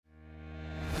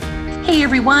Hey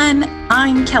everyone,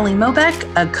 I'm Kelly Mobeck,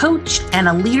 a coach and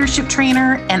a leadership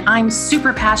trainer, and I'm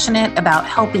super passionate about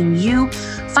helping you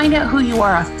find out who you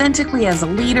are authentically as a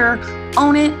leader,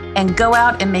 own it, and go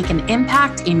out and make an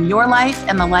impact in your life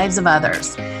and the lives of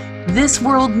others. This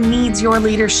world needs your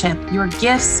leadership, your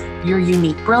gifts, your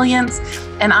unique brilliance,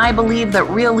 and I believe that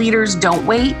real leaders don't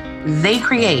wait, they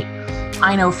create.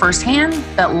 I know firsthand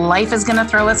that life is going to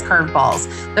throw us curveballs,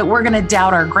 that we're going to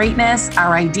doubt our greatness,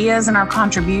 our ideas, and our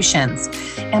contributions.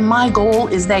 And my goal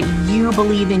is that you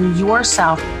believe in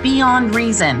yourself beyond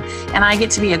reason. And I get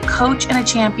to be a coach and a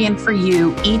champion for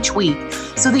you each week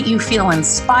so that you feel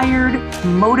inspired,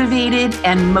 motivated,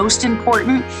 and most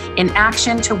important, in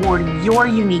action toward your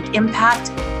unique impact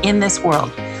in this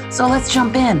world. So let's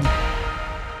jump in.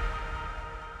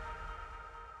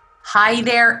 Hi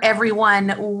there,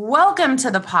 everyone. Welcome to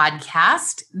the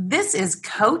podcast. This is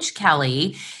Coach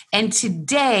Kelly, and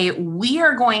today we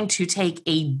are going to take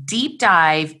a deep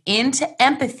dive into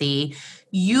empathy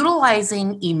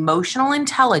utilizing emotional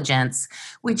intelligence,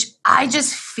 which I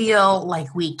just feel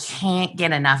like we can't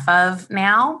get enough of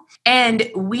now. And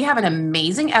we have an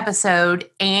amazing episode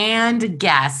and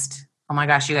guest. Oh my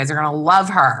gosh, you guys are going to love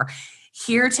her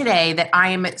here today that I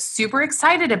am super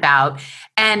excited about.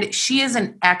 And she is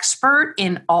an expert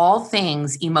in all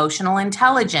things emotional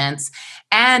intelligence.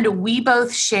 And we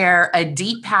both share a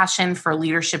deep passion for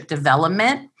leadership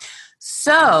development.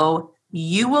 So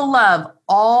you will love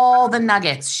all the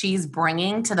nuggets she's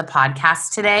bringing to the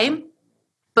podcast today.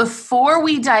 Before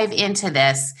we dive into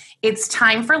this, it's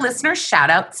time for listener shout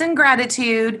outs and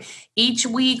gratitude. Each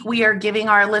week, we are giving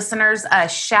our listeners a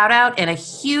shout out and a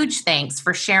huge thanks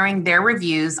for sharing their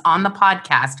reviews on the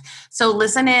podcast. So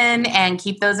listen in and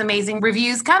keep those amazing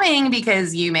reviews coming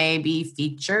because you may be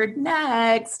featured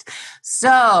next.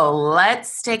 So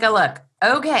let's take a look.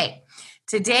 Okay.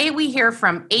 Today we hear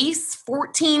from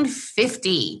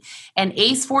Ace1450, and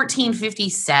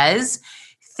Ace1450 says,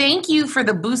 "Thank you for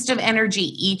the boost of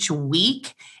energy each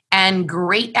week and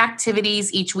great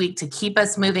activities each week to keep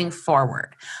us moving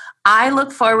forward. I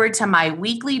look forward to my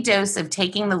weekly dose of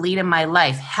taking the lead in my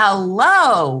life."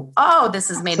 Hello. Oh, this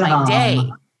has made my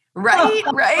day. Right?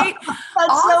 That's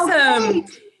awesome.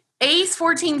 So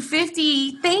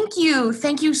Ace1450, thank you.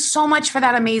 Thank you so much for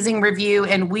that amazing review.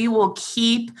 And we will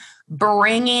keep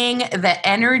bringing the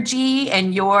energy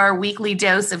and your weekly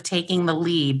dose of taking the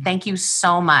lead. Thank you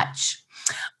so much.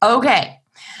 Okay,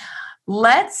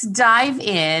 let's dive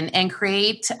in and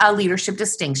create a leadership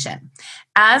distinction.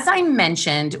 As I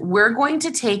mentioned, we're going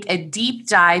to take a deep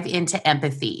dive into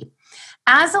empathy.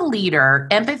 As a leader,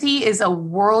 empathy is a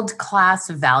world-class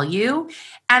value,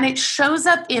 and it shows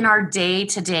up in our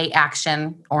day-to-day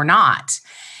action or not.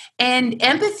 And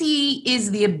empathy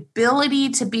is the ability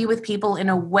to be with people in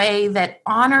a way that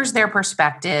honors their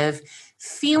perspective,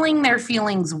 feeling their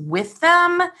feelings with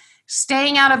them,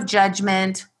 staying out of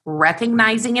judgment,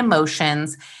 recognizing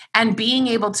emotions, and being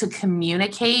able to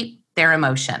communicate their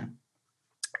emotion.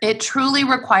 It truly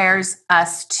requires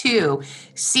us to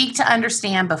seek to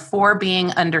understand before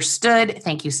being understood.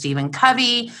 Thank you, Stephen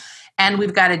Covey. And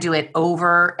we've got to do it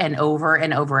over and over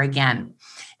and over again.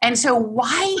 And so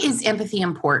why is empathy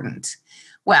important?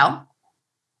 Well,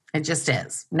 it just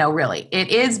is. No, really. It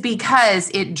is because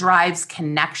it drives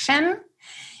connection.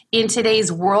 In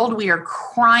today's world, we are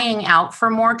crying out for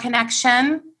more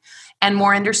connection and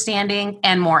more understanding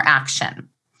and more action.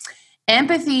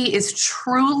 Empathy is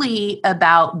truly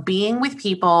about being with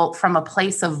people from a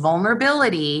place of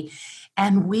vulnerability,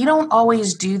 and we don't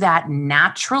always do that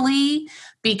naturally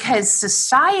because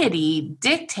society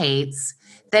dictates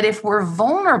that if we're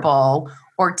vulnerable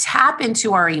or tap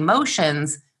into our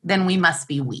emotions, then we must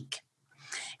be weak.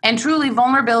 And truly,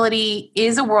 vulnerability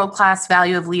is a world-class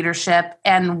value of leadership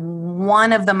and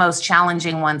one of the most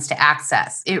challenging ones to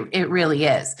access. It really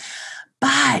is.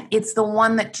 But it's the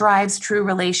one that drives true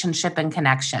relationship and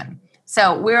connection.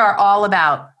 So we are all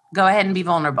about go ahead and be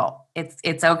vulnerable.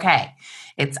 It's okay.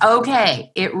 It's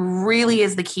okay. It really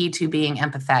is the key to being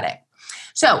empathetic.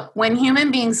 So when human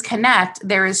beings connect,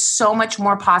 there is so much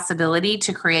more possibility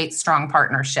to create strong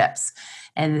partnerships.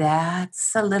 And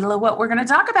that's a little of what we're going to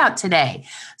talk about today.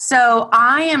 So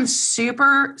I am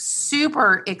super,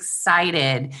 super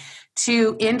excited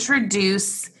to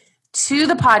introduce to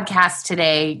the podcast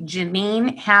today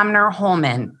Janine Hamner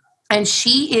Holman. And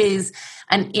she is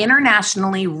an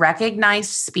internationally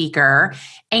recognized speaker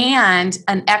and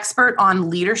an expert on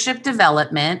leadership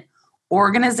development,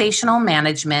 organizational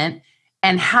management,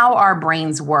 and how our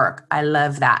brains work. I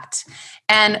love that.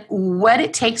 And what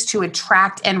it takes to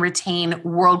attract and retain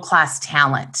world-class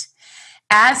talent.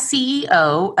 As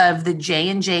CEO of the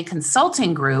J&J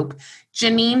Consulting Group,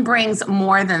 Janine brings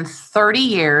more than 30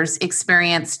 years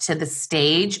experience to the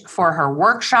stage for her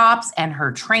workshops and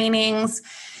her trainings.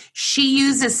 She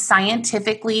uses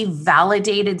scientifically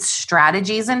validated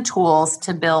strategies and tools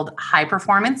to build high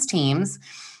performance teams,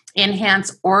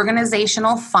 enhance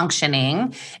organizational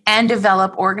functioning, and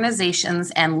develop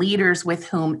organizations and leaders with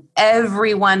whom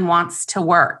everyone wants to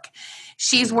work.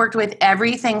 She's worked with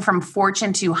everything from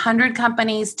Fortune 200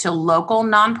 companies to local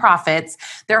nonprofits.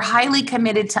 They're highly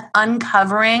committed to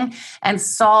uncovering and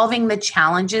solving the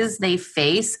challenges they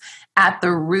face at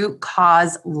the root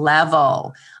cause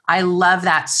level. I love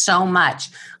that so much.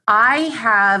 I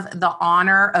have the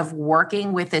honor of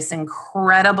working with this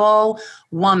incredible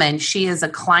woman. She is a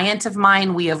client of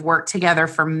mine. We have worked together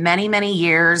for many, many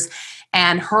years,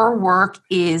 and her work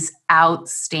is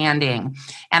outstanding.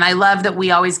 And I love that we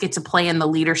always get to play in the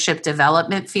leadership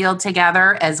development field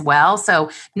together as well. So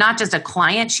not just a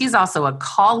client, she's also a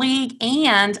colleague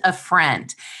and a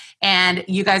friend. And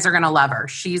you guys are going to love her.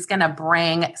 She's going to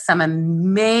bring some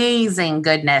amazing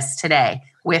goodness today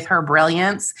with her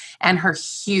brilliance and her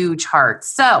huge heart.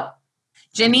 So,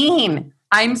 Janine,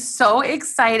 I'm so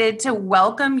excited to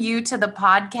welcome you to the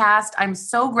podcast. I'm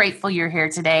so grateful you're here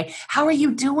today. How are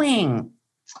you doing?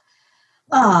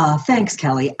 Thanks,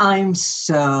 Kelly. I'm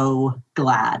so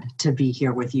glad to be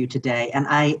here with you today. And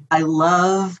I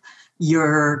love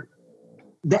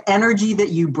the energy that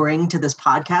you bring to this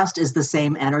podcast is the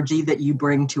same energy that you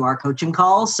bring to our coaching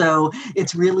calls. So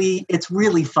it's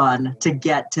really fun to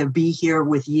get to be here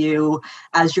with you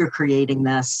as you're creating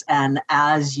this and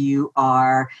as you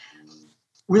are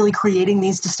really creating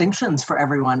these distinctions for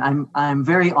everyone. I'm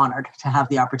very honored to have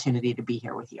the opportunity to be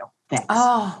here with you. Thanks.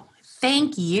 Oh,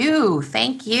 thank you.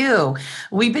 Thank you.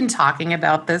 We've been talking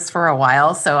about this for a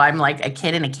while, so I'm like a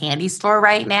kid in a candy store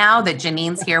right now that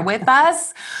Janine's here with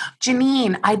us.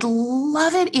 Janine, I'd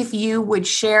love it if you would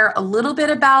share a little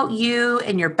bit about you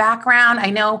and your background.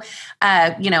 I know,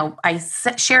 I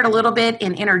shared a little bit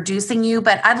in introducing you,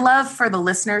 but I'd love for the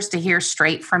listeners to hear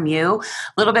straight from you,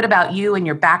 a little bit about you and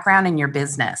your background and your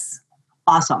business.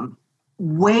 Awesome.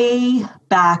 Way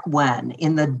back when,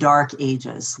 in the dark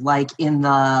ages, like in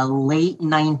the late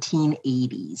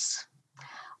 1980s,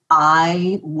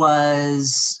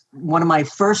 one of my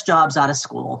first jobs out of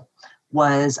school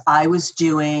was I was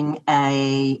doing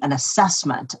an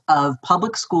assessment of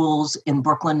public schools in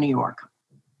Brooklyn, New York,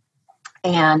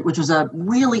 and which was a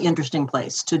really interesting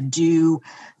place to do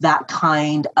that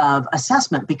kind of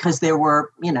assessment because there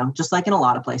were, just like in a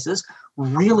lot of places,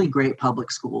 really great public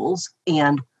schools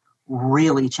and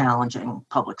really challenging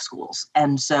public schools.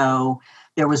 And so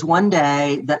there was one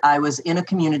day that I was in a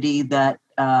community that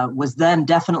was then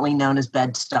definitely known as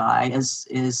Bed-Stuy,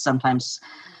 is sometimes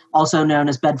also known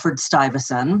as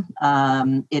Bedford-Stuyvesant.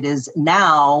 It is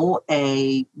now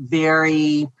a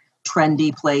very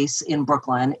trendy place in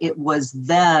Brooklyn. It was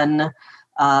then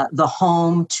the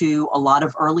home to a lot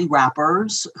of early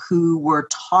rappers who were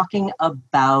talking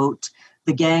about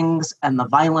the gangs and the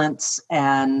violence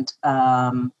and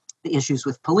the issues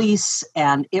with police.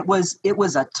 And it was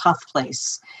a tough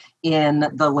place in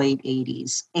the late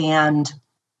 80s. And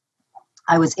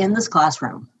I was in this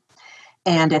classroom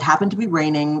and it happened to be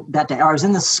raining that day. Or I was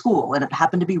in the school and it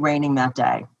happened to be raining that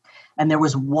day. And there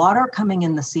was water coming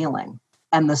in the ceiling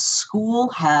and the school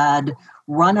had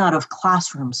run out of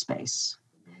classroom space.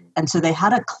 And so they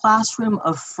had a classroom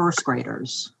of first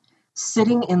graders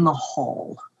sitting in the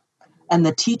hall. And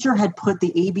the teacher had put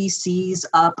the ABCs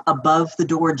up above the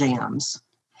door jambs.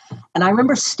 And I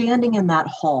remember standing in that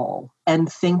hall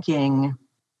and thinking,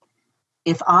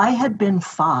 if I had been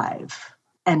 5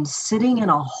 and sitting in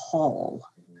a hall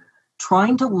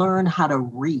trying to learn how to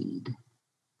read,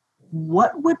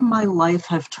 what would my life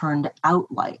have turned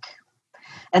out like?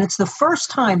 And it's the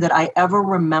first time that I ever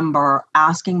remember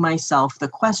asking myself the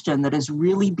question that has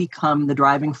really become the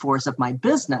driving force of my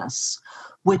business,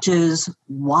 which is,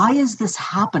 why is this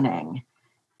happening?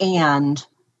 And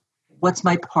what's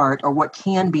my part, or what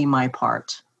can be my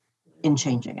part in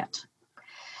changing it?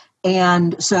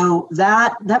 And so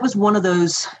that was one of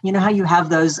those, how you have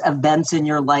those events in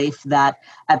your life that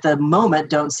at the moment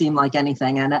don't seem like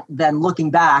anything. And then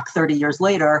looking back 30 years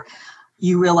later,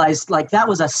 you realize like that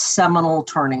was a seminal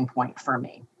turning point for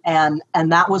me. And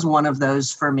that was one of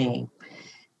those for me.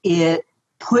 It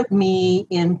put me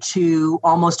into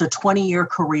almost a 20-year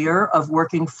career of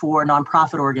working for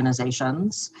nonprofit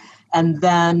organizations. And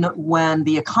then when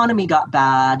the economy got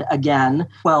bad again,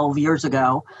 12 years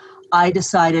ago, I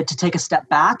decided to take a step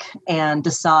back and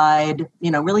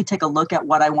really take a look at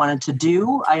what I wanted to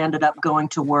do. I ended up going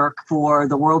to work for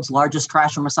the world's largest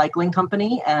trash and recycling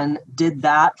company and did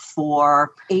that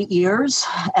for 8 years.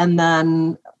 And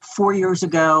then 4 years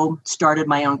ago, started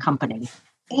my own company.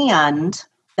 And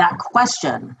that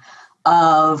question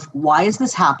of why is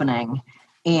this happening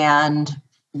and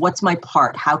what's my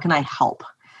part? How can I help?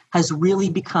 Has really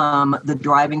become the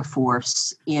driving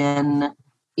force in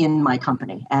my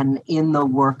company and in the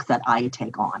work that I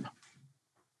take on.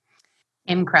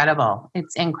 Incredible.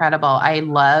 It's incredible. I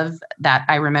love that.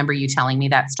 I remember you telling me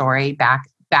that story back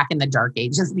in the dark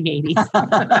ages, the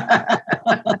 80s.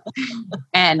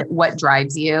 And what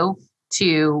drives you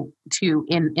to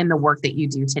in the work that you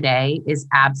do today is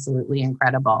absolutely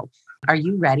incredible. Are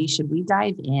you ready? Should we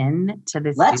dive in to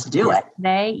this? Let's do it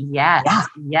today. Yes. Yeah.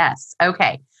 Yes.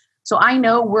 Okay. So I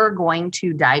know we're going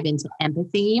to dive into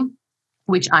empathy,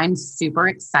 which I'm super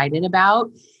excited about.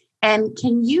 And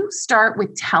can you start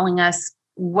with telling us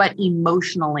what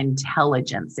emotional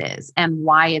intelligence is and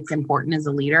why it's important as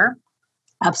a leader?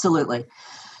 Absolutely.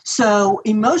 So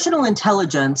emotional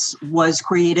intelligence was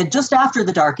created just after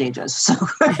the Dark Ages. So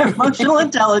emotional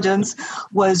intelligence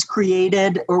was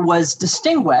created or was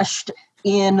distinguished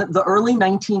in the early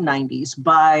 1990s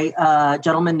by a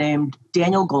gentleman named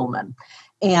Daniel Goleman.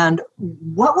 And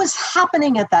what was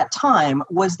happening at that time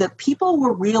was that people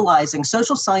were realizing,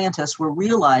 social scientists were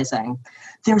realizing,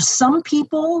 there's some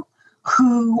people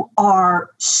who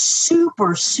are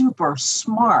super, super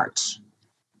smart,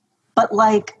 but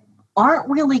aren't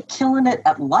really killing it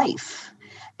at life.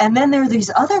 And then there are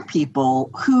these other people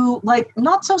who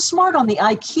not so smart on the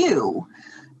IQ,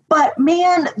 but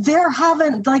man, they're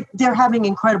having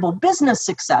incredible business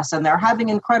success and they're having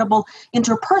incredible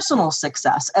interpersonal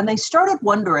success. And they started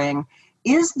wondering,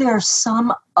 is there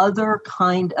some other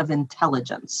kind of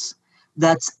intelligence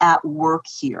that's at work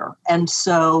here? And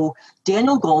so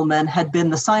Daniel Goleman had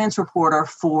been the science reporter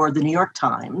for the New York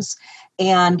Times.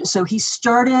 And so he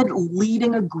started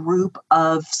leading a group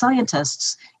of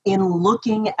scientists in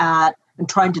looking at and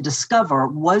trying to discover,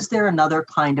 was there another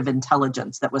kind of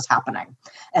intelligence that was happening?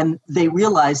 And they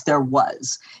realized there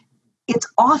was. It's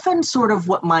often sort of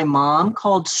what my mom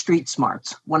called street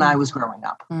smarts when I was growing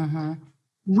up. Mm-hmm.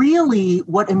 Really,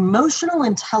 what emotional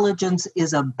intelligence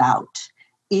is about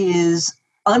is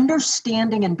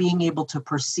understanding and being able to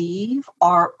perceive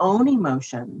our own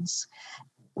emotions,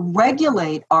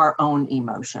 regulate our own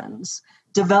emotions,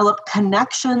 develop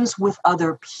connections with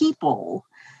other people,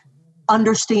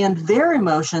 understand their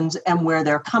emotions and where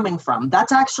they're coming from.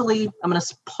 That's actually, I'm going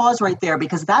to pause right there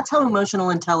because that's how emotional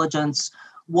intelligence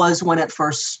was when it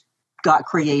first got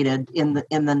created in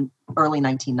the early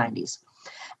 1990s.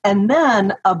 And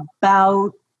then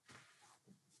about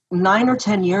 9 or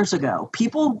 10 years ago,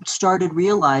 people started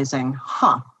realizing,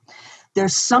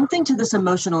 there's something to this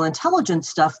emotional intelligence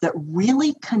stuff that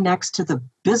really connects to the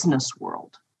business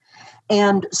world.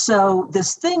 And so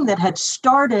this thing that had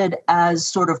started as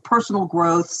sort of personal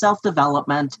growth,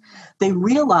 self-development, they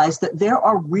realized that there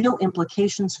are real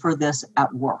implications for this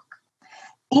at work.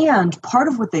 And part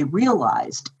of what they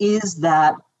realized is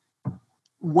that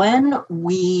when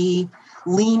we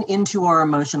lean into our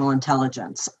emotional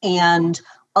intelligence, and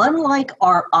unlike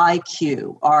our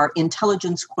IQ, our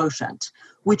intelligence quotient,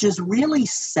 which is really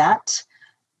set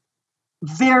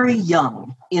very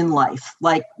young in life,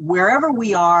 wherever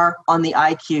we are on the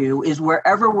IQ is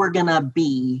wherever we're going to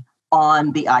be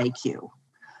on the IQ.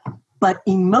 But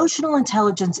emotional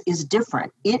intelligence is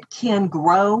different. It can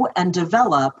grow and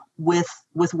develop with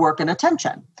work and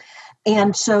attention.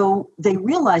 And so they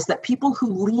realize that people who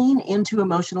lean into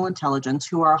emotional intelligence,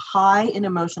 who are high in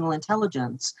emotional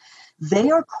intelligence,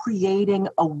 they are creating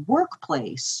a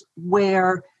workplace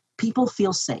where people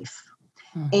feel safe,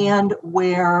 mm-hmm. and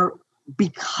where,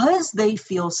 because they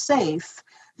feel safe,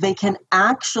 they can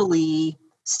actually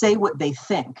say what they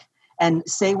think and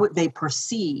say what they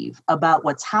perceive about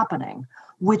what's happening,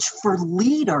 which for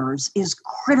leaders is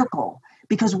critical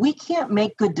because we can't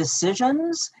make good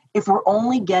decisions if we're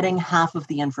only getting half of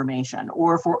the information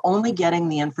or if we're only getting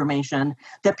the information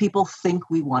that people think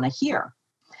we want to hear.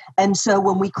 And so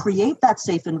when we create that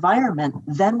safe environment,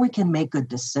 then we can make good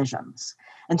decisions.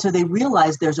 And so they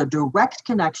realize there's a direct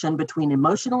connection between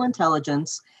emotional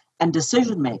intelligence and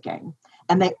decision making.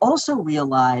 And they also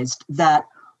realized that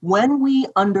when we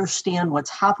understand what's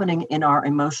happening in our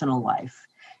emotional life,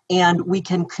 and we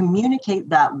can communicate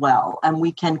that well, and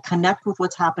we can connect with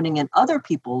what's happening in other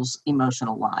people's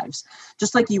emotional lives,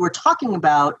 just like you were talking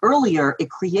about earlier, it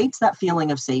creates that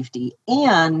feeling of safety.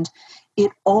 And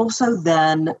it also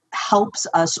then helps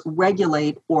us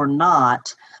regulate or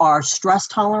not our stress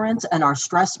tolerance and our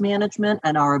stress management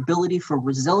and our ability for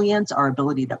resilience, our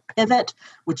ability to pivot,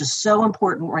 which is so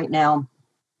important right now.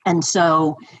 And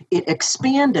so it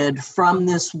expanded from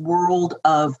this world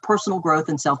of personal growth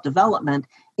and self-development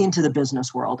into the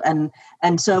business world. And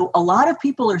so a lot of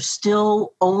people are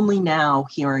still only now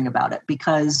hearing about it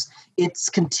because it's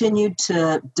continued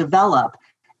to develop.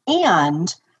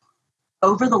 And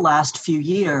over the last few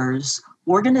years,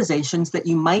 organizations that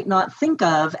you might not think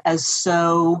of as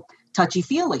so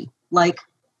touchy-feely, like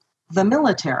the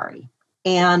military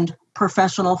and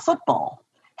professional football,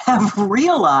 have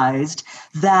realized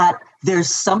that there's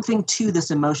something to this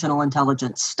emotional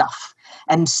intelligence stuff.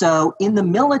 And so in the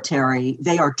military,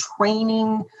 they are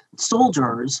training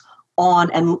soldiers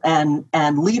on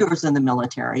and leaders in the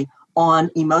military on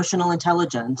emotional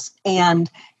intelligence. And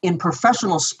in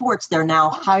professional sports, they're now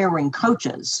hiring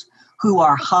coaches who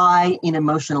are high in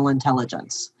emotional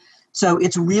intelligence. So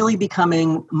it's really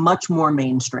becoming much more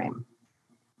mainstream.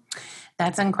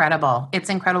 That's incredible. It's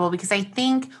incredible because I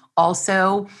think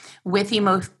also with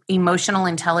emotional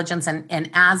intelligence and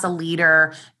as a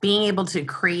leader, being able to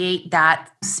create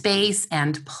that space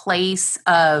and place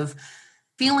of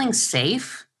feeling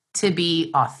safe to be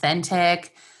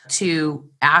authentic, to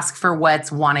ask for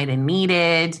what's wanted and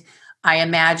needed. I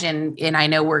imagine, and I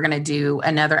know we're going to do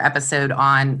another episode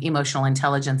on emotional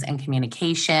intelligence and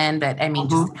communication, but I mean,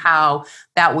 just how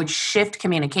that would shift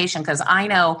communication. Because I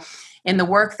know in the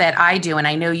work that I do, and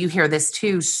I know you hear this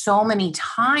too, so many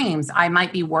times I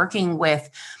might be working with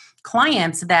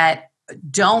clients that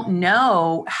don't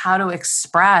know how to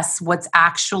express what's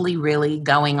actually really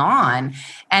going on.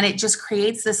 And it just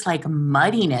creates this like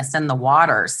muddiness in the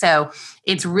water. So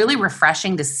it's really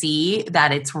refreshing to see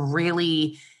that it's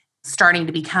really starting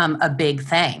to become a big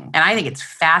thing. And I think it's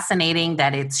fascinating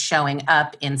that it's showing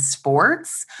up in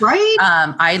sports. Right?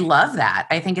 I love that.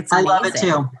 I think it's amazing. I love it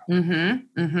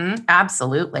too.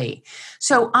 Absolutely.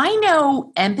 So I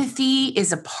know empathy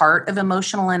is a part of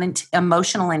emotional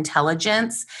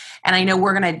intelligence. And I know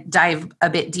we're going to dive a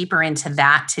bit deeper into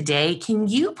that today. Can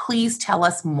you please tell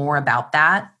us more about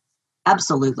that?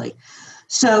 Absolutely.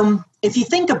 So if you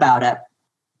think about it,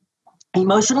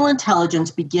 emotional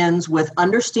intelligence begins with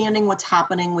understanding what's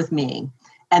happening with me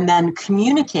and then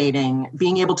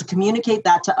being able to communicate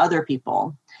that to other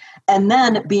people, and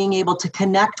then being able to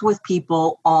connect with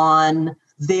people on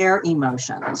their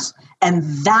emotions. And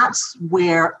that's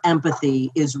where empathy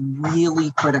is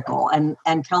really critical. And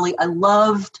Kelly, I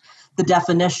loved the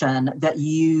definition that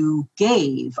you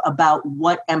gave about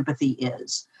what empathy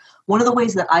is. One of the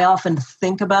ways that I often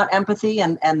think about empathy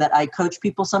and that I coach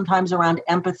people sometimes around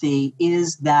empathy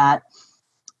is that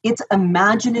it's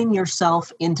imagining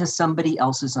yourself into somebody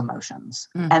else's emotions.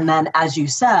 And then, as you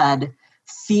said,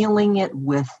 feeling it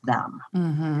with them.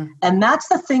 And that's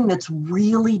the thing that's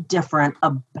really different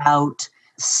about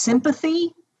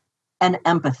sympathy and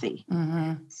empathy.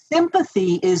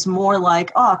 Sympathy is more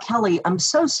like, oh, Kelly, I'm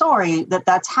so sorry that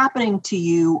that's happening to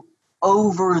you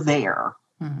over there.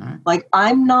 Like,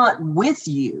 I'm not with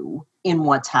you in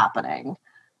what's happening.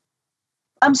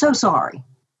 I'm so sorry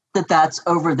that that's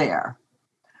over there.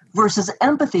 Versus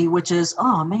empathy, which is,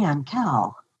 oh man,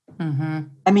 Cal.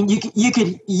 I mean, you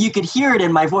could hear it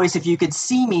in my voice if you could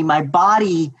see me. My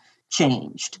body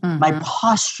changed. My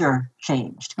posture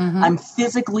changed. I'm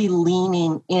physically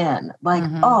leaning in, like,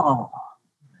 oh,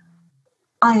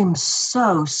 I am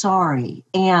so sorry.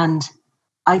 And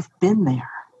I've been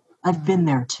there. I've been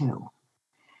there too.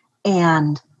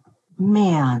 And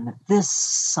man, this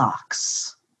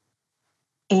sucks.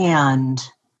 And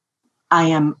I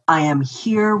am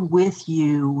here with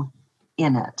you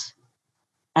in it.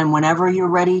 And whenever you're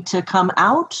ready to come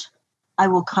out, I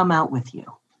will come out with you.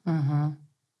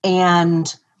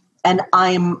 And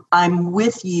I'm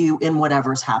with you in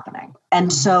whatever's happening.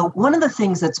 And so one of the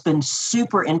things that's been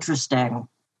super interesting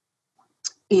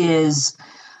is,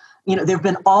 there have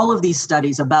been all of these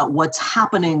studies about what's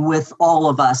happening with all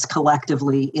of us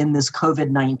collectively in this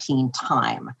COVID-19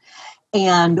 time.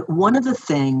 And one of the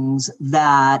things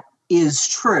that is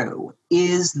true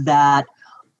is that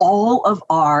all of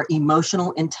our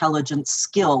emotional intelligence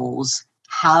skills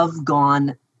have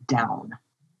gone down,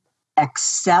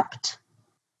 except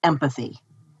empathy.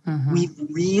 We've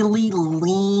really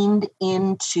leaned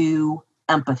into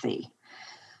empathy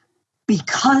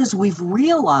because we've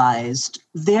realized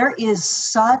there is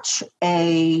such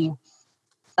a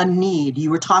need.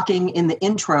 You were talking in the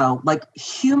intro, like,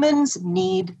 humans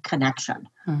need connection.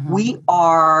 We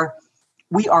are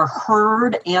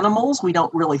herd animals. We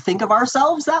don't really think of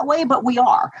ourselves that way, but we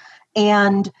are.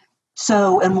 And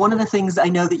one of the things I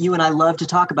know that you and I love to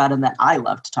talk about and that I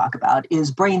love to talk about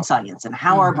is brain science and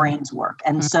how our brains work.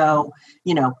 And so,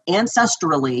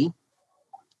 ancestrally,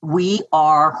 we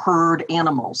are herd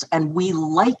animals and we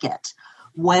like it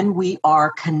when we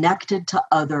are connected to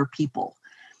other people.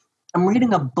 I'm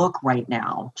reading a book right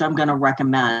now, which I'm going to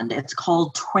recommend. It's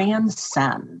called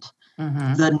Transcend,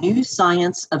 The New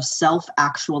Science of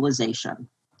Self-Actualization.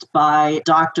 It's by a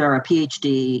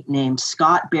PhD named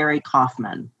Scott Barry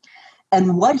Kaufman.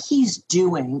 And what he's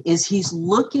doing is he's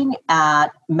looking at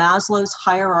Maslow's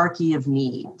hierarchy of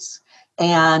needs.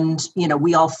 And,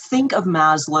 we all think of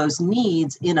Maslow's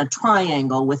needs in a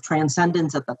triangle with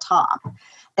transcendence at the top.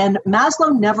 And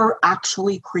Maslow never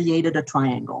actually created a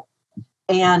triangle.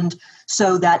 And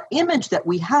so that image that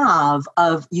we have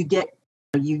of you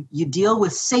deal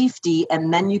with safety,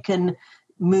 and then you can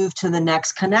move to the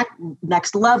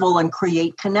next level and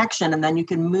create connection, and then you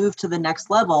can move to the next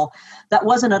level. That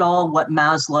wasn't at all what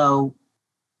Maslow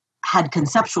had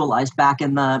conceptualized back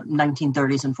in the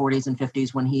 1930s and 40s and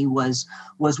 50s when he was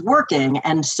working.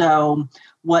 And so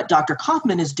what Dr.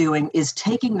 Kaufman is doing is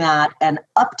taking that and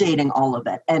updating all of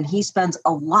it. And he spends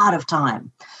a lot of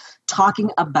time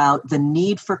talking about the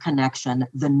need for connection,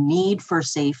 the need for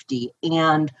safety,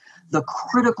 and the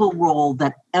critical role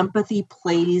that empathy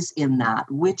plays in that,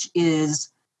 which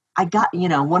is,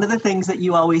 one of the things that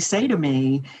you always say to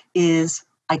me is,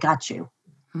 I got you.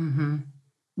 Mm-hmm.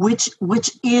 Which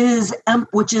is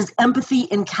empathy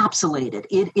encapsulated.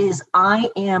 It is, I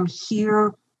am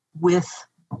here with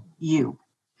you.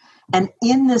 And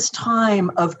in this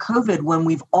time of COVID, when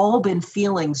we've all been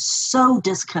feeling so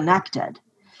disconnected,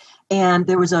 and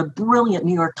there was a brilliant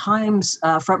New York Times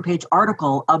front page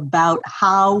article about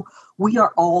how we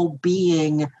are all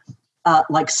being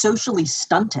socially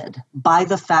stunted by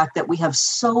the fact that we have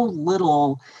so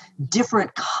little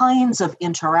different kinds of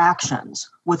interactions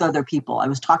with other people. I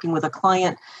was talking with a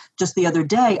client just the other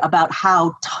day about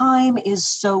how time is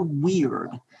so weird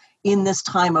in this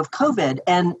time of COVID.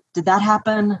 And did that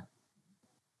happen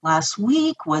last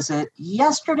week? Was it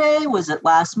yesterday? Was it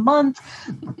last month?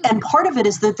 And part of it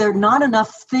is that there are not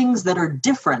enough things that are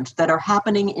different that are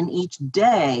happening in each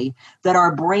day that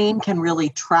our brain can really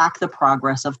track the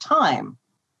progress of time.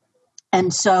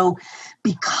 And so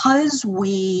because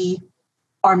we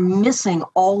are missing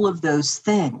all of those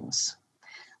things,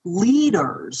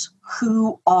 leaders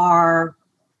who are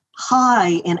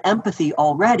high in empathy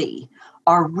already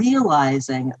are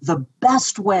realizing the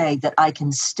best way that I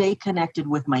can stay connected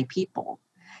with my people.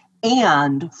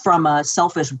 And from a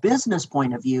selfish business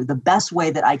point of view, the best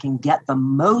way that I can get the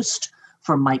most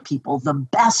from my people, the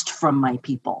best from my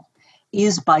people,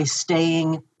 is by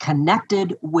staying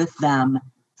connected with them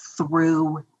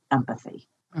through empathy.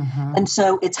 Mm-hmm. And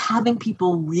so it's having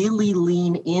people really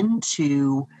lean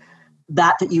into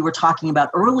that you were talking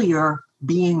about earlier,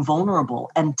 being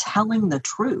vulnerable and telling the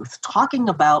truth, talking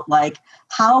about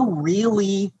how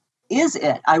really is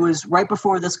it? I was right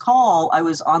before this call, I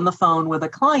was on the phone with a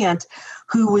client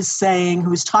who was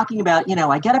talking about,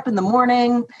 I get up in the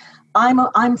morning,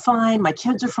 I'm fine, my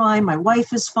kids are fine, my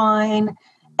wife is fine.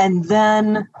 And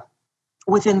then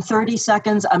within 30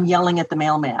 seconds, I'm yelling at the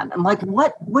mailman. I'm like,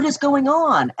 what is going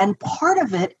on? And part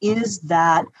of it is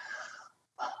that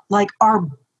our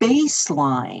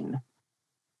baseline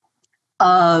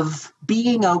of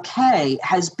being okay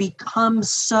has become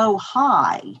so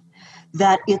high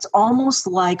that it's almost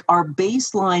like our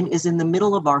baseline is in the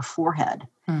middle of our forehead.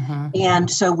 Mm-hmm. And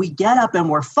so we get up and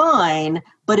we're fine,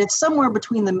 but it's somewhere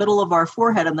between the middle of our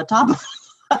forehead and the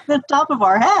top of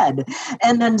our head.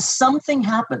 And then something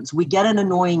happens. We get an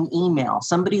annoying email.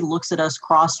 Somebody looks at us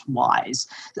crosswise.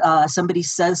 Somebody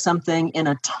says something in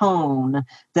a tone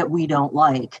that we don't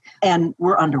like, and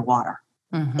we're underwater.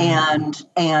 Mm-hmm.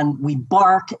 And we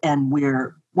bark, and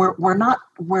we're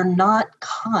not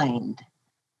kind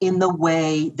in the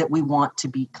way that we want to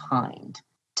be kind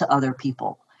to other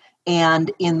people,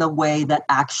 and in the way that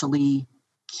actually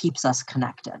keeps us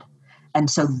connected. And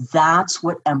so that's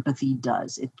what empathy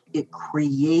does. It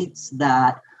creates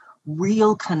that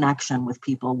real connection with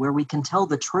people where we can tell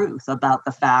the truth about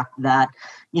the fact that,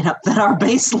 that our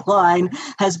baseline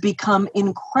has become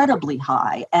incredibly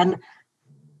high. And,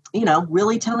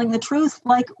 really telling the truth,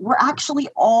 we're actually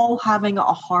all having a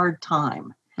hard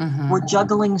time. Mm-hmm. We're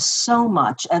juggling so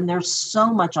much, and there's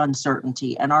so much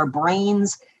uncertainty, and our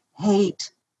brains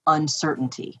hate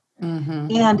uncertainty.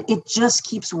 Mm-hmm. And it just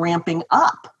keeps ramping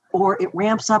up. Or it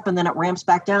ramps up and then it ramps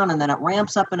back down, and then it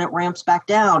ramps up and it ramps back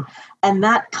down. And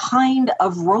that kind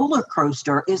of roller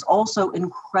coaster is also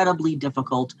incredibly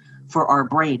difficult for our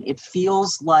brain. It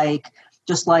feels like,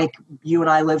 just like you and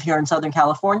I live here in Southern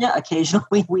California,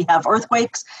 occasionally we have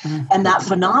earthquakes. Mm-hmm. And that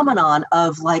phenomenon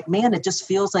of it just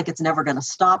feels like it's never going to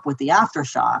stop with the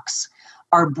aftershocks.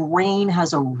 Our brain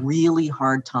has a really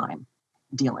hard time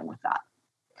dealing with that.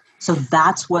 So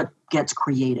that's what gets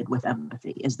created with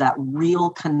empathy, is that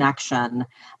real connection,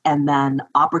 and then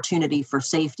opportunity for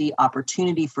safety,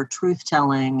 opportunity for truth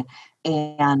telling,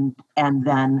 and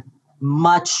then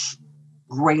much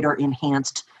greater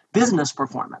enhanced business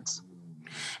performance.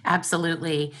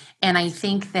 Absolutely. And I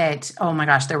think that, oh my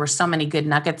gosh, there were so many good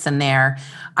nuggets in there.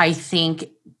 I think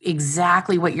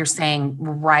exactly what you're saying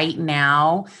right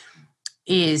now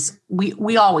is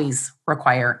we always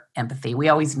require empathy. We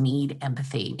always need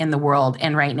empathy in the world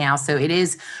and right now. So it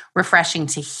is refreshing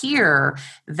to hear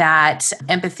that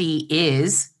empathy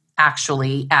is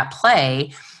actually at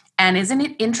play. And isn't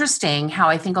it interesting how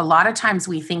I think a lot of times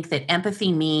we think that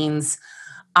empathy means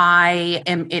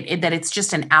that it's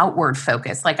just an outward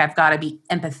focus. Like I've got to be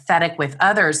empathetic with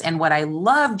others. And what I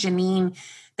love, Janine,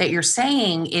 that you're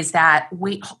saying is that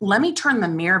let me turn the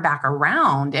mirror back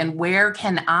around, and where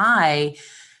can I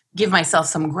give myself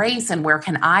some grace, and where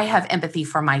can I have empathy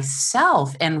for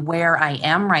myself and where I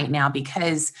am right now?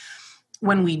 Because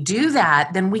when we do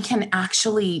that, then we can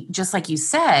actually, just like you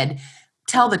said,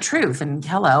 tell the truth. And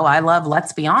hello, I love,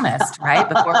 let's be honest, right?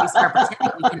 Before we start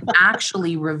pretending, we can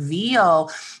actually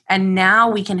reveal, and now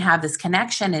we can have this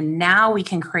connection, and now we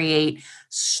can create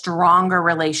stronger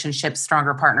relationships,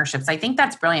 stronger partnerships. I think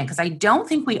that's brilliant, because I don't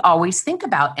think we always think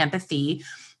about empathy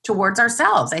towards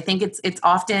ourselves. I think it's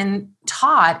often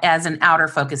taught as an outer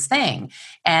focus thing.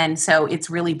 And so it's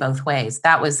really both ways.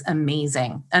 That was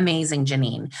amazing. Amazing,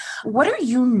 Janine. What are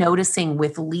you noticing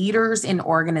with leaders in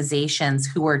organizations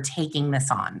who are taking this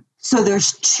on? So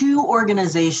there's two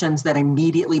organizations that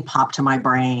immediately pop to my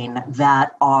brain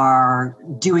that are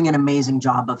doing an amazing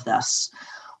job of this.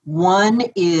 One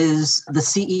is the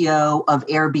CEO of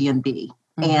Airbnb.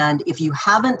 Mm-hmm. And if you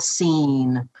haven't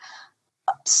seen,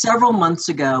 several months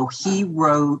ago, he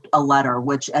wrote a letter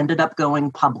which ended up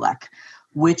going public,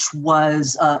 which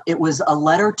was it was a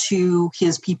letter to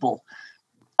his people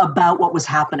about what was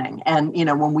happening. And, you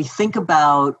know, when we think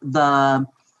about the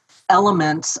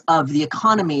elements of the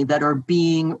economy that are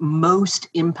being most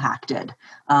impacted,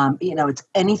 it's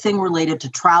anything related to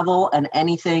travel and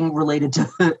anything related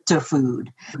to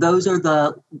food. Those are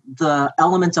the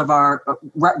elements of our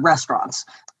restaurants.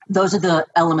 Those are the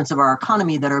elements of our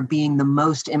economy that are being the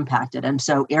most impacted. And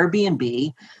so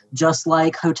Airbnb, just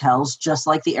like hotels, just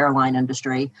like the airline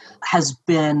industry, has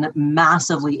been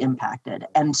massively impacted.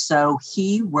 And so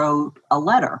he wrote a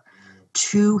letter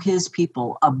to his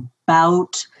people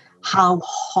about how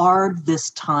hard this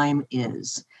time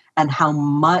is and how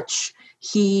much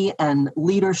he and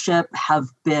leadership have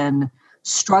been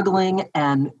struggling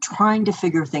and trying to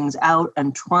figure things out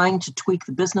and trying to tweak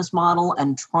the business model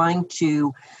and trying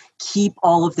to keep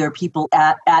all of their people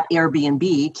at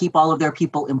Airbnb, keep all of their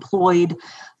people employed,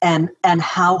 and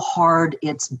how hard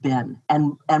it's been,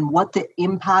 and what the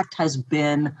impact has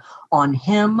been on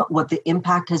him, what the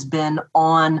impact has been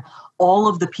on all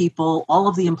of the people, all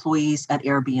of the employees at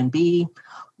Airbnb,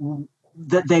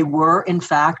 that they were in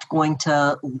fact going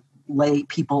to lay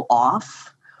people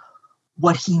off.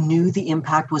 What he knew the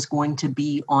impact was going to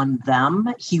be on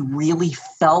them. He really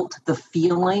felt the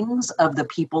feelings of the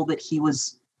people that he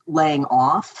was laying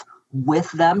off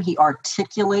with them. He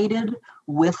articulated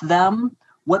with them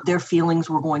what their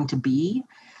feelings were going to be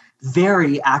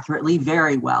very accurately,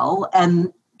 very well.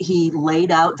 And he laid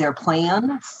out their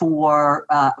plan for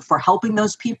helping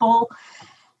those people.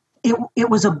 It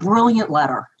was a brilliant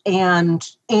letter, and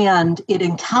it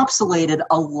encapsulated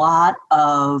a lot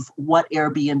of what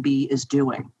Airbnb is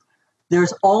doing.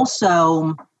 There's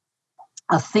also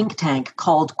a think tank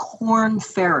called Korn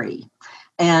Ferry,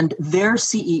 and their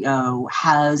CEO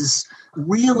has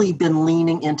really been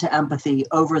leaning into empathy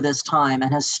over this time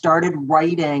and has started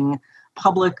writing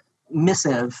public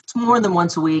missive. It's more than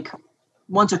once a week,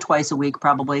 once or twice a week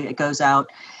probably it goes out.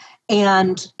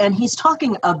 And he's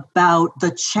talking about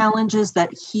the challenges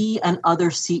that he and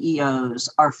other CEOs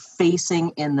are facing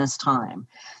in this time.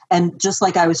 And just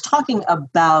like I was talking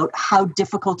about how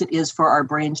difficult it is for our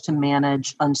brains to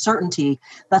manage uncertainty,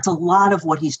 that's a lot of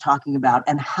what he's talking about,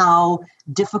 and how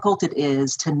difficult it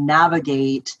is to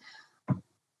navigate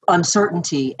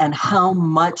uncertainty and how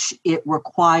much it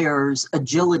requires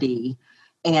agility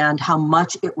and how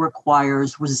much it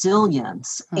requires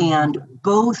resilience. Mm-hmm. And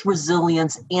both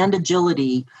resilience and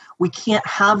agility, we can't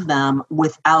have them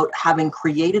without having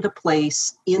created a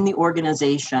place in the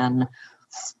organization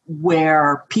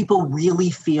where people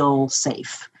really feel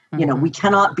safe. Mm-hmm. We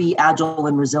cannot be agile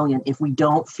and resilient if we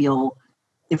don't feel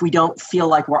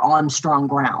like we're on strong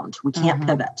ground. We can't mm-hmm.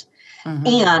 pivot. Mm-hmm.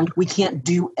 And we can't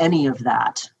do any of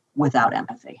that without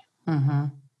empathy. Mm-hmm.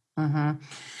 Mm-hmm.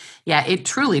 Yeah, it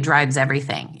truly drives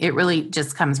everything. It really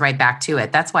just comes right back to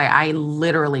it. That's why I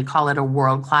literally call it a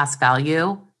world-class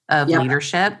value of Yep,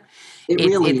 leadership. it It,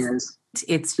 really it's is.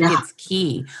 it's Yeah. it's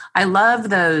key. I love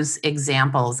those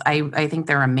examples. I think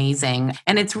they're amazing.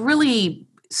 And it's really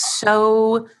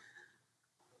so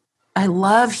I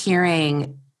love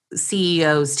hearing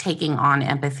CEOs taking on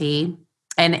empathy.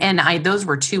 And I those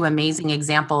were two amazing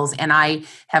examples, and I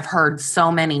have heard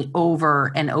so many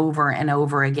over and over and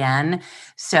over again.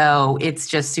 So it's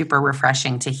just super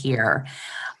refreshing to hear.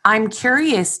 I'm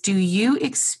curious, do you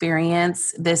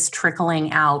experience this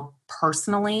trickling out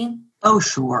personally? Oh,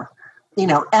 sure.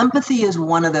 Empathy is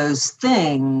one of those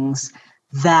things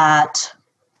that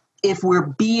if we're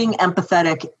being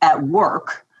empathetic at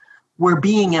work, we're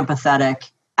being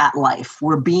empathetic at life.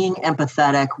 We're being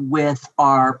empathetic with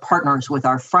our partners, with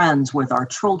our friends, with our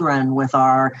children, with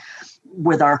our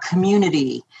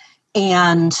community.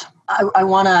 And I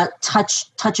want to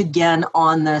touch again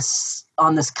on this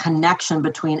connection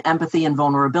between empathy and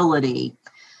vulnerability.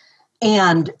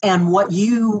 And what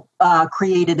you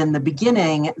created in the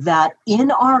beginning, that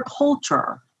in our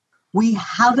culture, we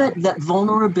have it that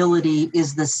vulnerability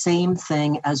is the same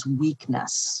thing as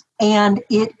weakness. And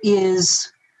it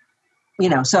is,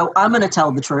 so I'm going to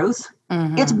tell the truth.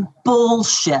 Mm-hmm. It's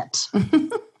bullshit.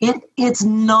 It's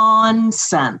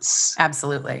nonsense.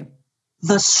 Absolutely.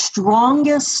 The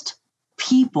strongest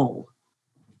people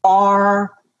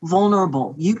are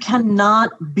vulnerable. You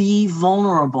cannot be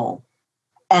vulnerable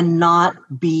and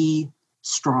not be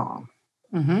strong.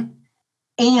 Mm-hmm.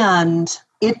 And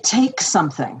it takes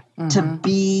something to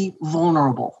be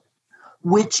vulnerable,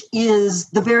 which is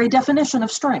the very definition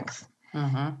of strength.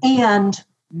 Mm-hmm. And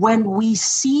when we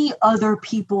see other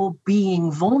people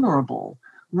being vulnerable,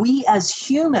 we as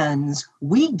humans,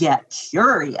 we get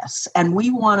curious and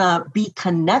we want to be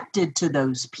connected to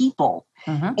those people.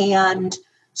 Mm-hmm. And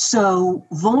so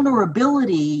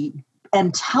vulnerability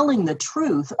and telling the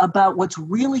truth about what's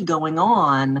really going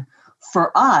on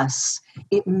for us,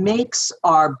 it makes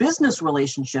our business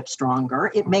relationships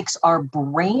stronger. It makes our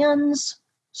brands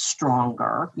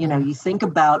stronger. You think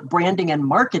about branding and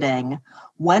marketing.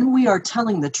 When we are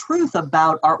telling the truth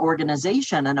about our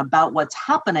organization and about what's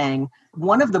happening,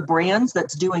 one of the brands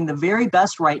that's doing the very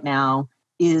best right now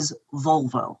is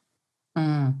Volvo.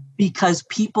 Because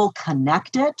people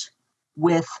connect it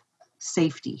with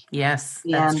safety. Yes,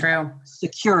 that's true.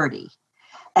 Security.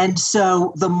 And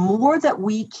so the more that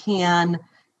we can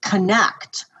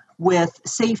connect with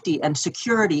safety and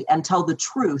security and tell the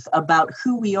truth about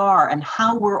who we are and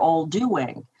how we're all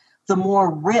doing, the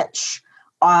more rich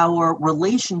our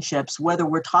relationships, whether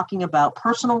we're talking about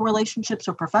personal relationships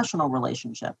or professional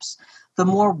relationships, the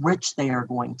more rich they are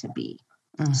going to be.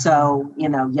 Mm-hmm. So,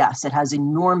 yes, it has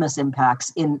enormous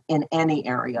impacts in any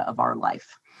area of our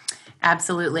life.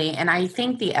 Absolutely. And I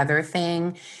think the other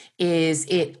thing is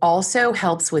it also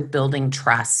helps with building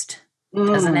trust,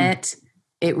 doesn't it?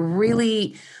 It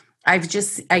really, I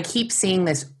keep seeing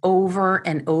this over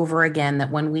and over again,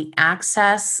 that when we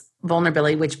access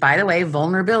vulnerability, which by the way,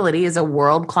 vulnerability is a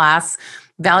world-class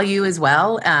value as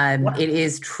well. It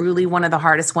is truly one of the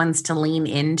hardest ones to lean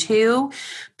into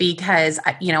because,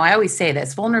 I always say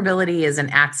this, vulnerability is an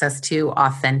access to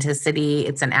authenticity.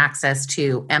 It's an access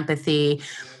to empathy.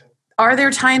 Are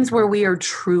there times where we are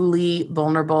truly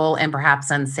vulnerable and perhaps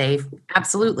unsafe?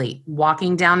 Absolutely.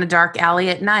 Walking down a dark alley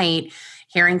at night,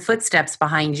 hearing footsteps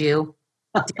behind you,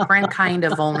 different kind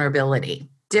of vulnerability,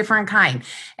 different kind.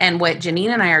 And what Janine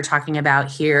and I are talking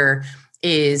about here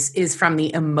is from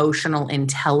the emotional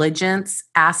intelligence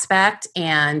aspect.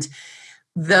 And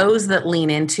those that lean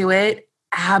into it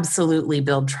absolutely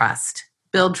build trust.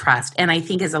 And I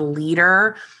think as a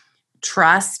leader,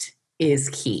 trust is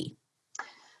key.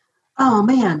 Oh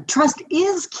man, trust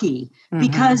is key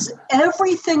because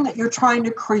everything that you're trying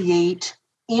to create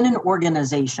in an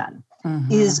organization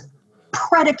is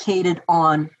predicated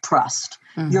on trust.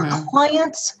 Your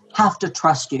clients have to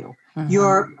trust you.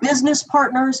 Your business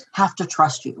partners have to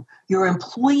trust you. Your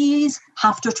employees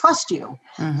have to trust you.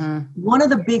 One of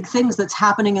the big things that's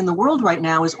happening in the world right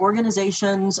now is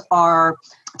organizations are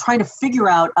trying to figure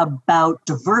out about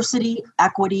diversity,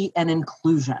 equity, and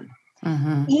inclusion.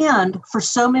 And for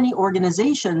so many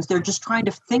organizations, they're just trying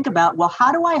to think about, well,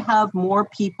 how do I have more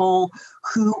people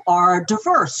who are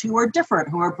diverse, who are different,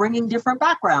 who are bringing different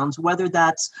backgrounds, whether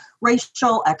that's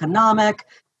racial, economic,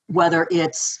 whether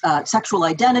it's sexual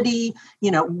identity,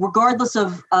 regardless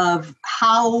of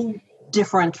how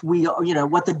different we are,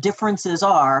 what the differences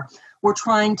are, we're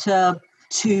trying to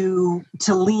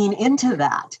lean into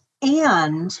that.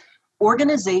 And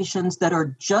organizations that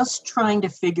are just trying to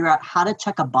figure out how to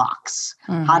check a box,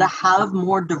 how to have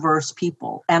more diverse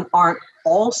people, and aren't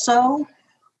also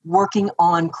working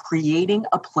on creating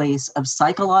a place of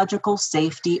psychological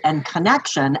safety and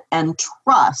connection and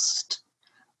trust.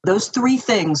 Those three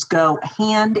things go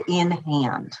hand in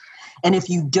hand. And if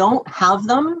you don't have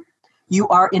them, you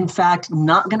are in fact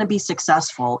not going to be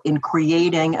successful in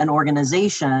creating an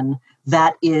organization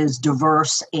that is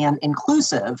diverse and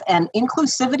inclusive. And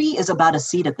inclusivity is about a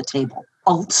seat at the table.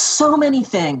 So many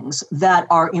things that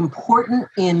are important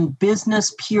in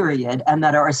business, period, and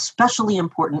that are especially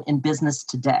important in business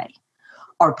today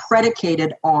are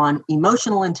predicated on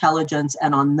emotional intelligence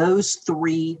and on those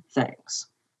three things.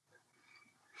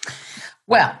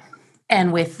 Well,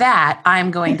 and with that,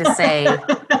 I'm going to say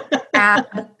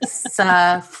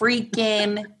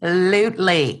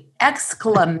abso-freaking-lutely!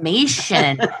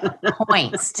 Exclamation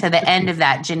points to the end of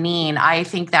that, Janine. I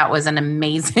think that was an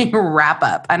amazing wrap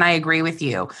up, and I agree with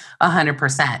you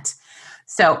 100%.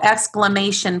 So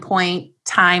exclamation point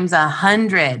times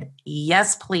 100.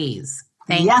 Yes, please.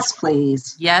 Yes,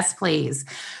 please. Yes, please.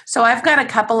 So I've got a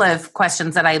couple of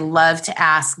questions that I love to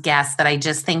ask guests that I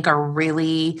just think are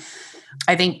really,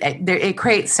 I think it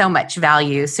creates so much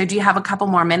value. So do you have a couple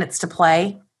more minutes to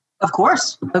play? Of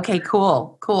course. Okay,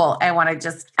 cool. I want to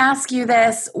just ask you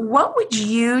this. What would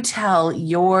you tell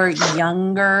your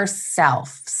younger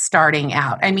self starting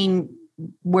out? I mean,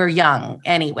 we're young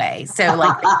anyway. So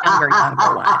like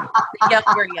the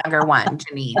younger one,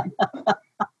 Janine.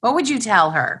 What would you tell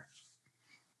her?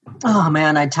 Oh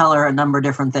man, I'd tell her a number of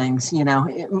different things. You know,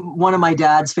 one of my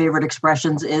dad's favorite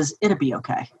expressions is "it'll be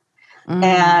okay."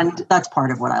 And that's part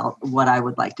of what I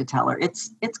would like to tell her. It's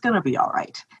going to be all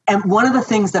right. And one of the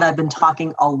things that I've been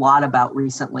talking a lot about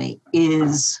recently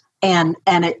is, and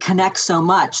it connects so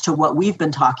much to what we've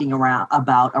been talking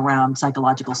around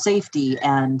psychological safety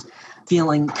and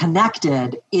feeling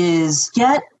connected, is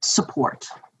get support,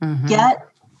 get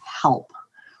help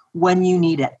when you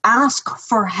need it. Ask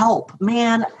for help,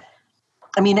 man.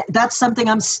 I mean, that's something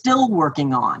I'm still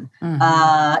working on,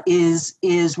 is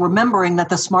remembering that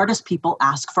the smartest people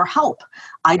ask for help.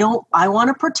 I want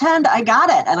to pretend I got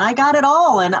it and I got it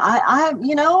all. And I'm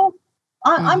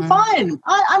fine.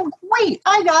 I'm great.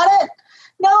 I got it.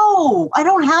 No, I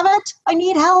don't have it. I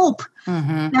need help.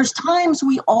 There's times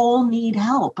we all need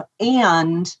help,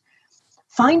 and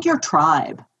find your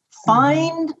tribe,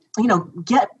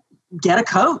 get a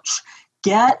coach.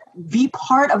 Be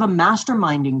part of a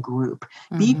masterminding group.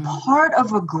 Be part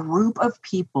of a group of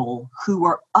people who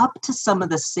are up to some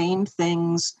of the same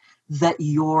things that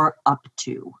you're up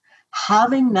to.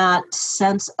 Having that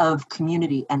sense of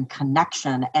community and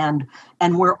connection and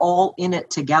we're all in it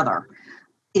together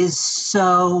is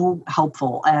so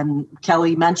helpful. And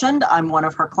Kelly mentioned I'm one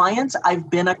of her clients. I've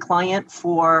been a client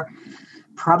for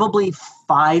probably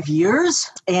 5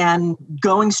 years and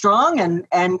going strong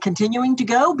and continuing to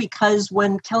go, because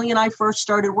when Kelly and I first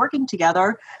started working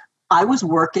together, I was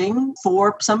working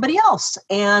for somebody else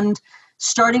and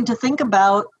starting to think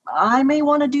about, I may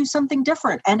want to do something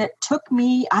different. And it took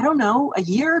me, I don't know, a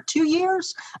year, 2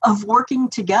 years of working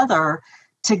together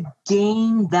to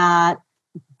gain that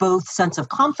both sense of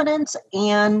confidence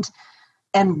and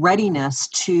readiness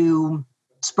to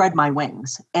spread my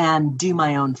wings and do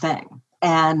my own thing.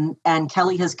 And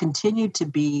Kelly has continued to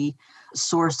be a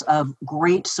source of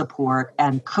great support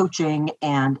and coaching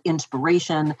and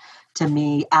inspiration to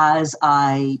me as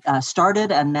I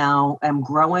started and now am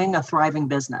growing a thriving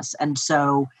business. And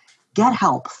so get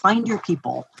help, find your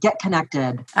people, get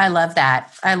connected. I love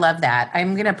that.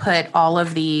 I'm going to put all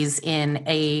of these in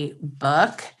a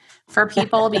book for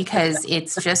people because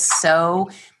it's just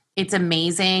it's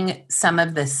amazing, some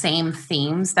of the same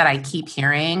themes that I keep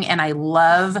hearing. And I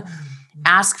love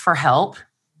ask for help,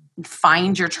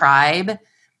 find your tribe,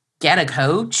 get a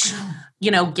coach,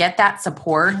 get that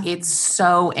support. It's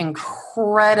so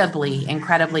incredibly,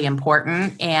 incredibly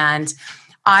important. And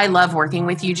I love working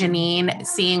with you, Janine,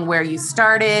 seeing where you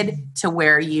started to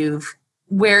where you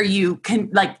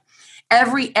can, like,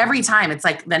 every time it's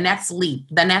like the next leap.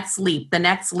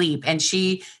 And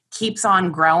she keeps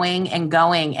on growing and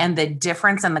going. And the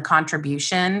difference and the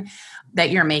contribution that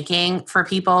you're making for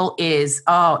people is,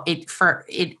 for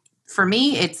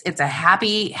me, it's a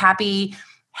happy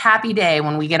day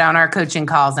when we get on our coaching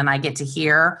calls and I get to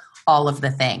hear all of the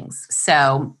things.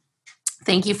 So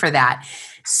thank you for that.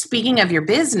 Speaking of your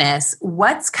business,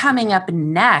 what's coming up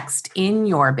next in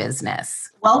your business?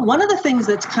 Well, one of the things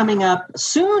that's coming up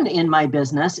soon in my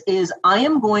business is I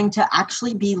am going to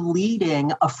actually be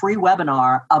leading a free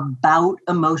webinar about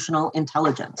emotional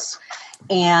intelligence.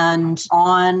 And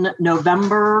on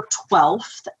November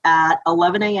 12th at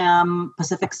 11 a.m.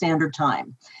 Pacific Standard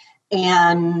Time.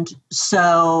 And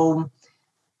so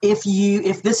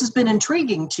if this has been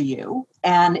intriguing to you,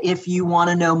 and if you want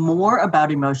to know more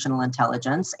about emotional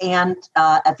intelligence, and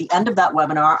at the end of that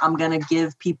webinar, I'm going to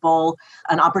give people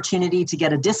an opportunity to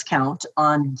get a discount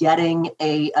on getting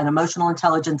an emotional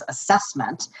intelligence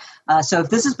assessment. So if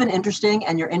this has been interesting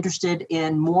and you're interested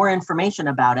in more information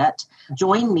about it,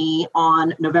 join me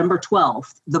on November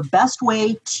 12th. The best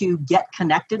way to get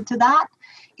connected to that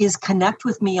is connect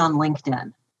with me on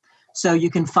LinkedIn. So you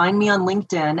can find me on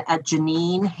LinkedIn at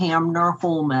Janine Hamner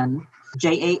Holman,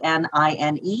 JaneHamner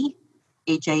HOLMAN.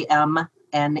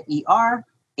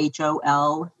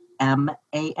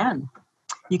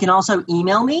 You can also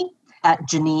email me at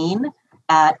Janine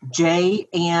at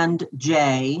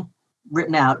J&J,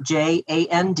 written out,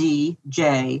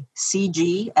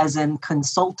 JANDJCG, as in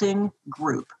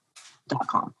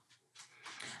consultinggroup.com.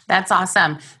 That's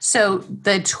awesome. So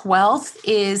the 12th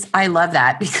is, I love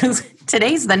that because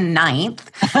today's the 9th.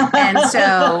 And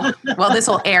so, well, this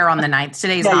will air on the 9th.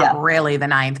 Today's not really the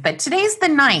 9th, but today's the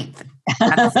 9th.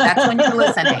 That's when you're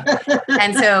listening.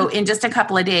 And so in just a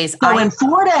couple of days. So in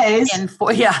 4 days.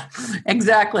 Yeah,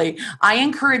 exactly. I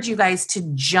encourage you guys to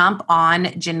jump on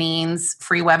Janine's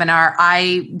free webinar.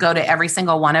 I go to every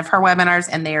single one of her webinars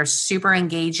and they are super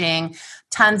engaging,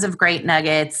 tons of great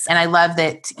nuggets. And I love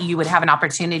that you would have an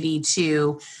opportunity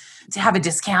to have a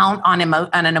discount on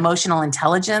an emotional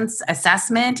intelligence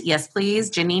assessment. Yes, please.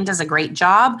 Janine does a great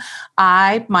job.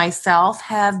 I myself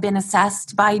have been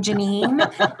assessed by Janine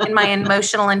in my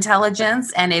emotional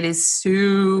intelligence, and it is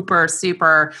super,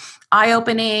 super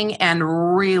eye-opening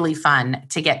and really fun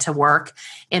to get to work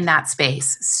in that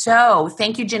space. So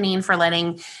thank you, Janine, for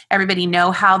letting everybody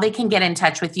know how they can get in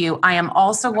touch with you. I am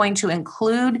also going to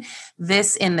include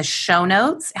this in the show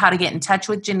notes, how to get in touch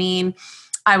with Janine.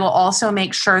 I will also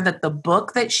make sure that the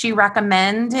book that she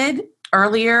recommended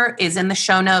earlier is in the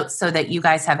show notes so that you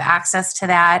guys have access to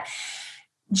that.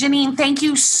 Janine, thank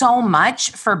you so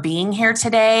much for being here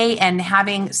today and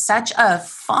having such a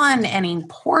fun and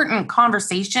important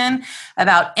conversation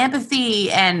about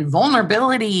empathy and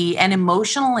vulnerability and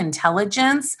emotional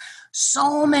intelligence.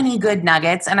 So many good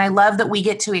nuggets. And I love that we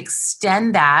get to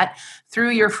extend that through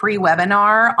your free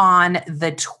webinar on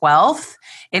the 12th.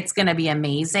 It's going to be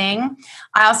amazing.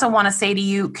 I also want to say to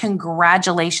you,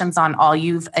 congratulations on all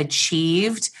you've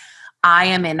achieved. I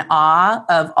am in awe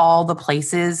of all the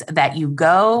places that you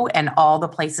go and all the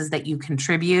places that you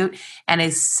contribute, and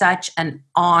it's such an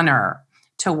honor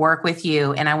to work with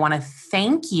you. And I want to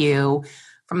thank you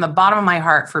from the bottom of my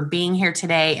heart for being here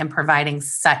today and providing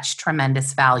such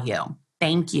tremendous value.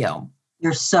 Thank you.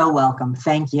 You're so welcome.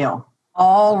 Thank you.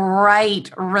 All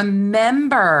right.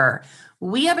 Remember,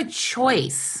 we have a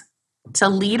choice to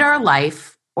lead our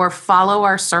life or follow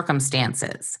our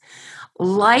circumstances.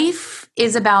 Life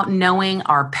is about knowing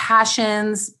our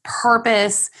passions,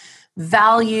 purpose,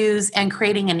 values, and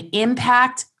creating an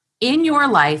impact in your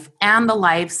life and the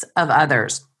lives of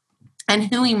others.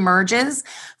 And who emerges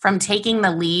from taking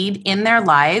the lead in their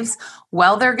lives,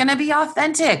 well, they're going to be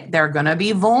authentic. They're going to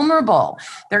be vulnerable.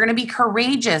 They're going to be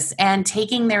courageous and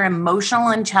taking their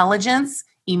emotional intelligence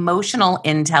to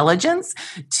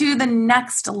the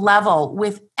next level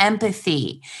with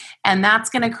empathy. And that's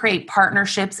going to create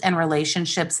partnerships and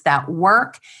relationships that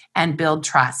work and build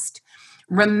trust.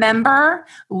 Remember,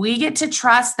 we get to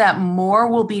trust that more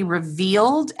will be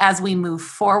revealed as we move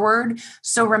forward.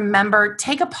 So remember,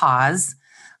 take a pause,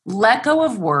 let go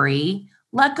of worry,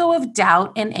 let go of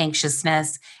doubt and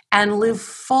anxiousness, and live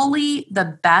fully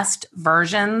the best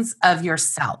versions of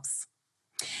yourselves.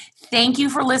 Thank you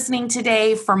for listening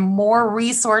today. For more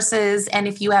resources, and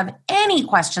if you have any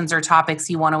questions or topics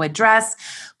you want to address,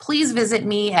 please visit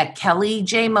me at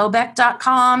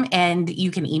kellyjmobeck.com and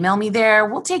you can email me there.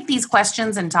 We'll take these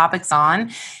questions and topics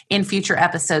on in future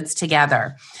episodes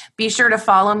together. Be sure to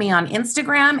follow me on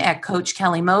Instagram at Coach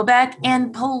Kelly Mobeck,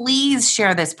 and please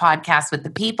share this podcast with the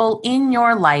people in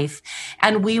your life,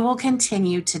 and we will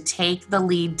continue to take the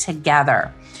lead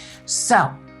together. So,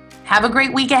 have a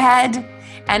great week ahead.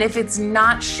 And if it's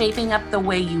not shaping up the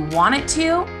way you want it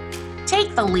to,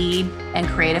 take the lead and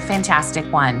create a fantastic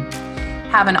one.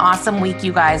 Have an awesome week,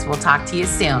 you guys. We'll talk to you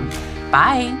soon.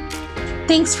 Bye.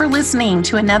 Thanks for listening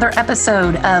to another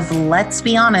episode of Let's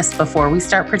Be Honest Before We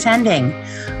Start Pretending.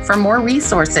 For more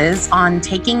resources on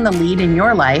taking the lead in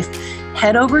your life,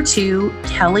 head over to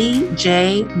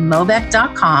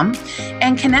kellyjmobeck.com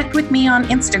and connect with me on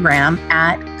Instagram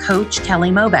at Coach Kelly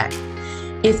Mobeck.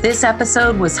 If this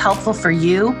episode was helpful for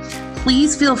you,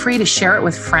 Please feel free to share it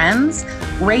with friends,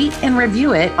 rate and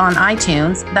review it on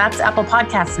iTunes. That's Apple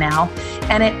Podcasts now.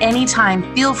 And at any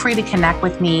time, feel free to connect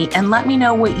with me and let me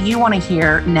know what you want to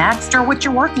hear next or what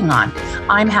you're working on.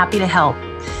 I'm happy to help.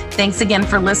 Thanks again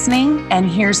for listening, and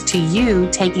here's to you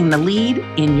taking the lead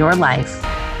in your life.